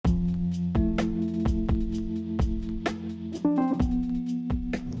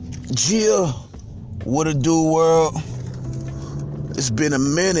Gia, what it do, world? It's been a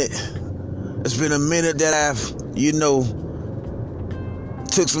minute. It's been a minute that I've,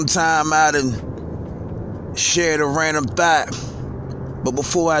 took some time out and shared a random thought. But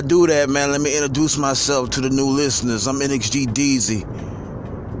before I do that, man, let me introduce myself to the new listeners. I'm NXG Deezy.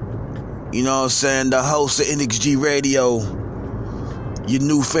 You know what I'm saying? The host of NXG Radio, your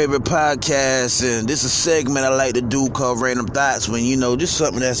new favorite podcast. And this is a segment I like to do called Random Thoughts, when, just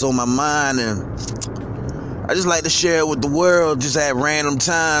something that's on my mind. And I just like to share it with the world just at random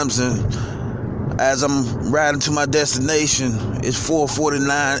times. And as I'm riding to my destination, it's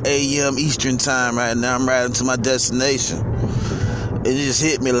 4:49 a.m. Eastern time right now. I'm riding to my destination. It just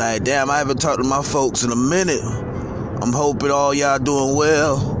hit me like, damn, I haven't talked to my folks in a minute. I'm hoping all y'all doing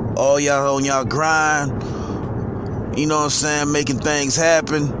well. All y'all on y'all grind. You know what I'm saying? Making things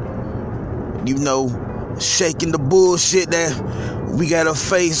happen. Shaking the bullshit that we gotta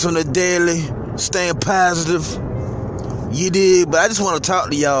face on the daily. Staying positive. You did. But I just want to talk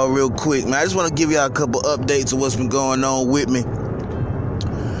to y'all real quick, man. I just want to give y'all a couple updates of what's been going on with me.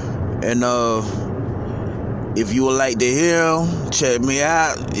 And if you would like to hear them, check me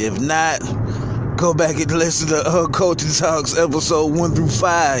out. If not, go back and listen to Culture Talks episode 1 through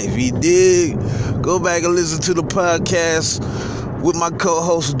 5. You dig? Go back and listen to the podcast with my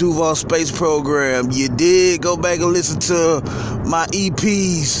co-host Duval Space Program. You dig? Go back and listen to my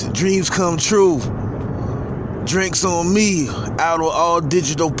EPs, Dreams Come True. Drinks on Me, out on all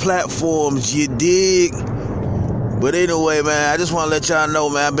digital platforms. You dig? But anyway, man, I just want to let y'all know,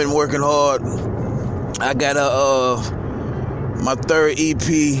 man, I've been working hard. I got my third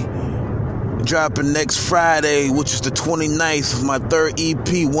EP dropping next Friday, which is the 29th. My third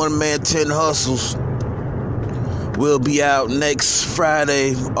EP, One Man 10 Hustles, will be out next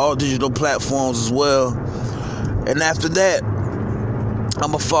Friday, all digital platforms as well. And after that, I'm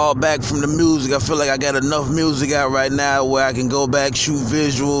going to fall back from the music. I feel like I got enough music out right now where I can go back, shoot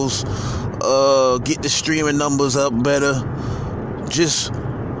visuals, get the streaming numbers up better. Just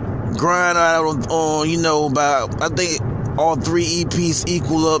grind out on about, I think all 3 EPs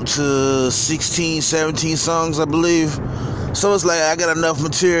equal up to 16, 17 songs, I believe. So it's like I got enough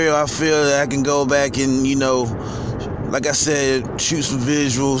material. I feel that I can go back and, like I said, shoot some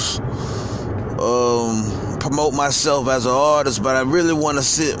visuals, promote myself as an artist. But I really want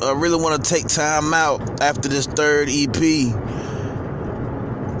to take time out after this third EP.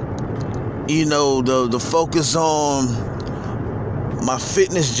 The focus on my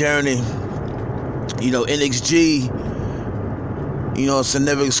fitness journey. NXG. It's to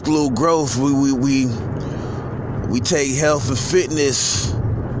never exclude growth. We take health and fitness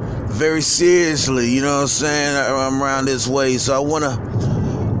very seriously. You know what I'm saying? I'm around this way, so I'm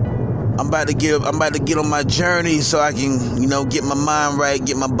about to get on my journey so I can, get my mind right,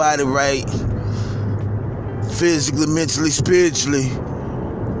 get my body right, physically, mentally, spiritually,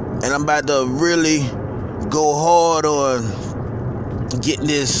 and I'm about to really go hard on getting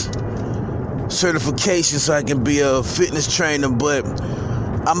this certification so I can be a fitness trainer. But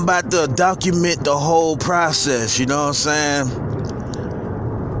I'm about to document the whole process. You know what I'm saying?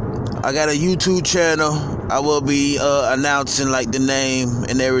 I got a YouTube channel. I will be announcing like the name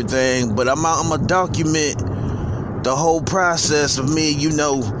and everything, but I'm gonna document the whole process of me,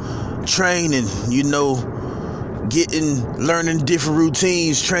 training, learning different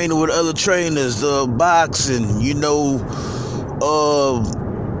routines, training with other trainers, boxing,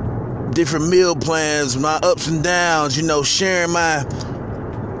 different meal plans, my ups and downs, sharing my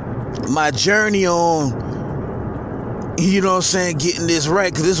journey on, getting this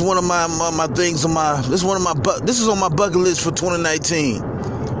right, because this is one of my things on this is on my bucket list for 2019.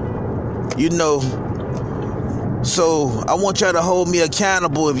 So I want y'all to hold me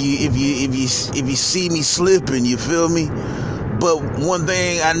accountable if you see me slipping, you feel me? But one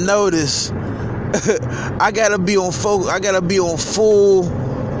thing I noticed, I gotta be on full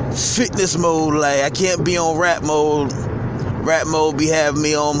fitness mode. Like, I can't be on rap mode. Rap mode having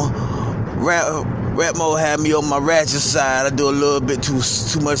me on my ratchet side. I do a little bit too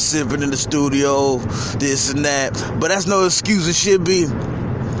much sipping in the studio, this and that. But that's no excuse. It should be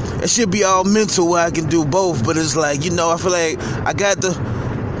all mental where I can do both. But it's like, I feel like I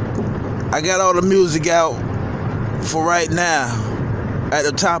got all the music out for right now at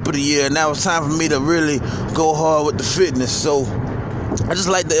the top of the year. Now it's time for me to really go hard with the fitness. So I just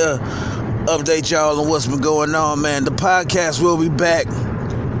like to update y'all on what's been going on, man. The podcast will be back.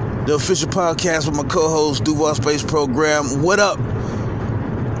 The official podcast with my co-host, Duval Space Program. What up?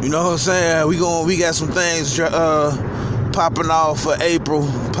 You know what I'm saying? We got some things popping off for April.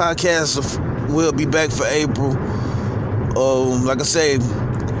 Podcast will be back for April. Like I said,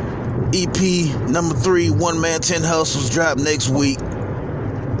 EP number 3, One Man 10 Hustles, drop next week.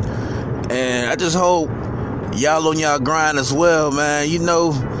 And I just hope y'all on y'all grind as well, man. You know,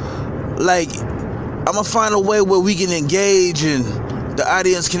 like, I'm gonna find a way where we can engage and the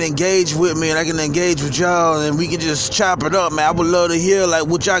audience can engage with me and I can engage with y'all and we can just chop it up, man. I would love to hear like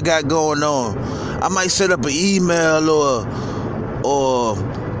what y'all got going on. I might set up an email or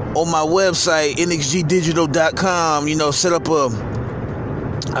on my website, nxgdigital.com, you know, set up a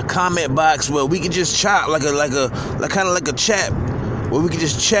comment box where we can just chop like kind of like a chat where we can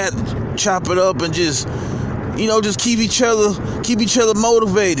just chop it up and just, you know, just keep each other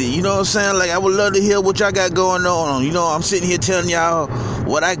motivated. You know what I'm saying? Like, I would love to hear what y'all got going on. You know, I'm sitting here telling y'all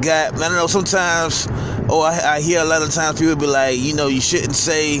what I got. I know sometimes, I hear a lot of times people be like, you know, you shouldn't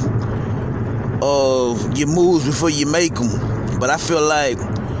say your moves before you make them. But I feel like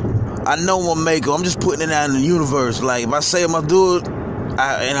I know I'm gonna make them. I'm just putting it out in the universe. Like, if I say I'm gonna do it,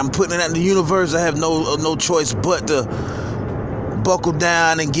 and I'm putting it out in the universe, I have no choice but to buckle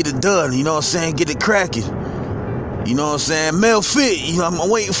down and get it done. You know what I'm saying? Get it cracking. You know what I'm saying? Mel Fit, you know, I'm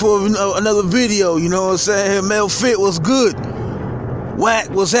waiting for another video. You know what I'm saying? Mel Fit was good. Whack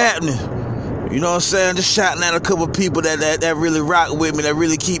was happening. You know what I'm saying? Just shouting at a couple of people that really rock with me, that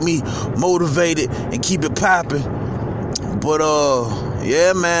really keep me motivated and keep it popping. But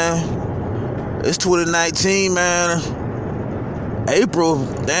yeah, man, it's 2019, man. April,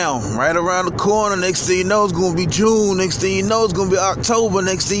 damn, right around the corner. Next thing you know, it's gonna be June. Next thing you know, it's gonna be October.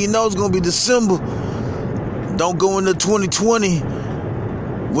 Next thing you know, it's gonna be December. Don't go into 2020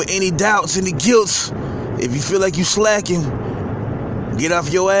 with any doubts, any guilts. If you feel like you slacking, get off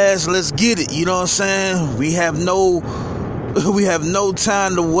your ass. Let's get it. You know what I'm saying? We have no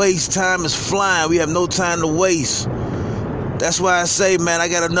time to waste. Time is flying. We have no time to waste. That's why I say, man, I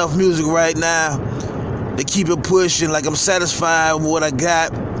got enough music right now to keep it pushing. Like, I'm satisfied with what I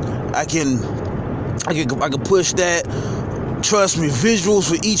got. I can push that. Trust me, visuals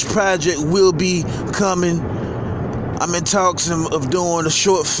for each project will be coming. I'm in talks of doing a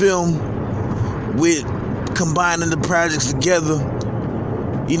short film with combining the projects together.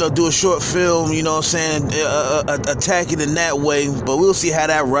 You know, do a short film, you know what I'm saying, attack it in that way. But we'll see how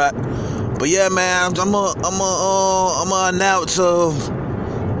that rock. But yeah, man, I'm gonna announce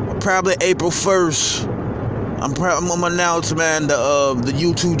probably April 1st. I'm gonna announce, man, the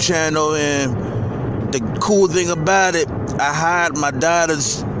YouTube channel. And the cool thing about it, I hired my daughter,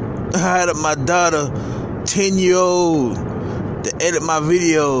 10-year-old, to edit my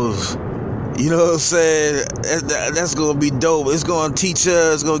videos. You know what I'm saying? That's gonna be dope. It's gonna teach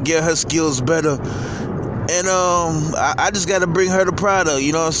her. It's gonna get her skills better. And I just gotta bring her the product.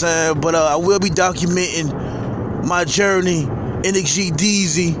 You know what I'm saying? But I will be documenting my journey, NXG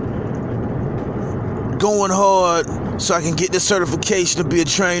DZ, going hard so I can get this certification to be a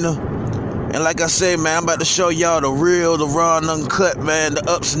trainer. And like I said, man, I'm about to show y'all the real, the raw and uncut, man, the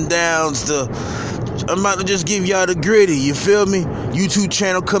ups and downs. I'm about to just give y'all the gritty, you feel me? YouTube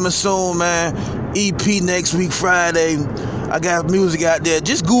channel coming soon, man. EP next week, Friday. I got music out there.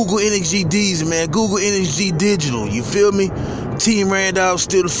 Just Google NXG DZ, man. Google NXG Digital, you feel me? Team Randolph,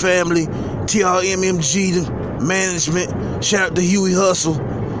 still the family. TRMMG, the management. Shout out to Huey Hustle.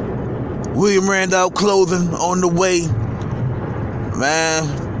 William Randolph Clothing on the way. Man,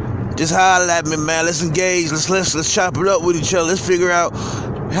 just holler at me, man. Let's engage. Let's chop it up with each other. Let's figure out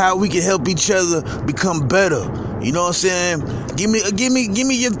how we can help each other become better. You know what I'm saying? Give me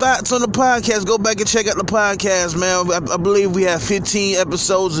your thoughts on the podcast. Go back and check out the podcast, man. I believe we have 15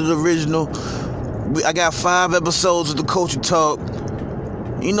 episodes of the original. I got 5 episodes of the Culture Talk.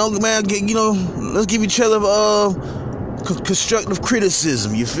 You know, man. Let's give each other constructive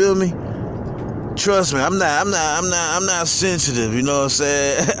criticism. You feel me? Trust me, I'm not sensitive. You know what I'm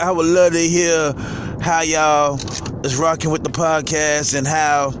saying? I would love to hear how y'all is rocking with the podcast and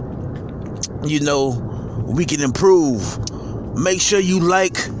how, you know, we can improve. Make sure you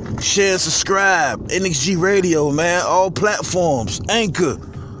like, share, and subscribe. NXG Radio, man. All platforms. Anchor.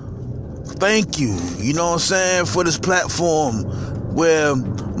 Thank you. You know what I'm saying? For this platform where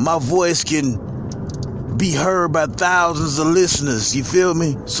my voice can be heard by thousands of listeners. You feel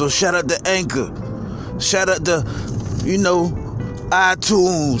me? So shout out to Anchor. Shout out to, you know,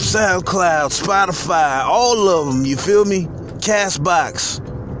 iTunes, SoundCloud, Spotify, all of them. You feel me? Castbox.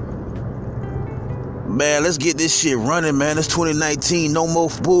 Man, let's get this shit running, man. It's 2019. No more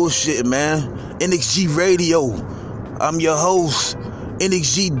bullshit, man. NXG Radio. I'm your host,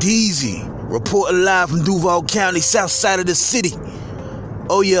 NXG DZ. Reporting live from Duval County, south side of the city.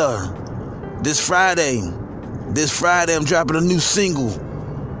 Oh, yeah. This Friday, I'm dropping a new single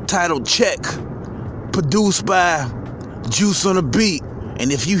titled Check, produced by Juice on the Beat.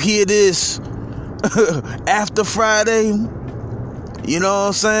 And if you hear this after Friday, you know what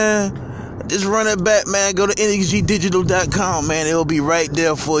I'm saying? Just run it back, man. Go to nxgdigital.com, man. It'll be right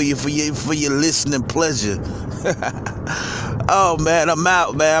there for you, for your listening pleasure. Oh man, I'm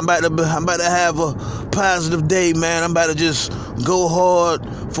out, man. I'm about to have a positive day, man. I'm about to just go hard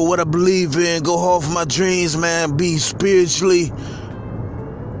for what I believe in. Go hard for my dreams, man. Be spiritually,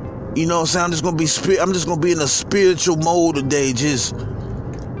 you know what I'm saying? I'm just gonna be in a spiritual mode today. Just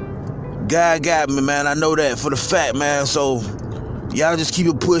God got me, man. I know that for the fact, man. So y'all just keep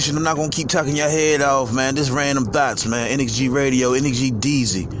it pushing. I'm not gonna keep talking your head off, man. Just random thoughts, man. NXG Radio, NXG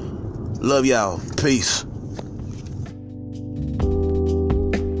DZ. Love y'all. Peace.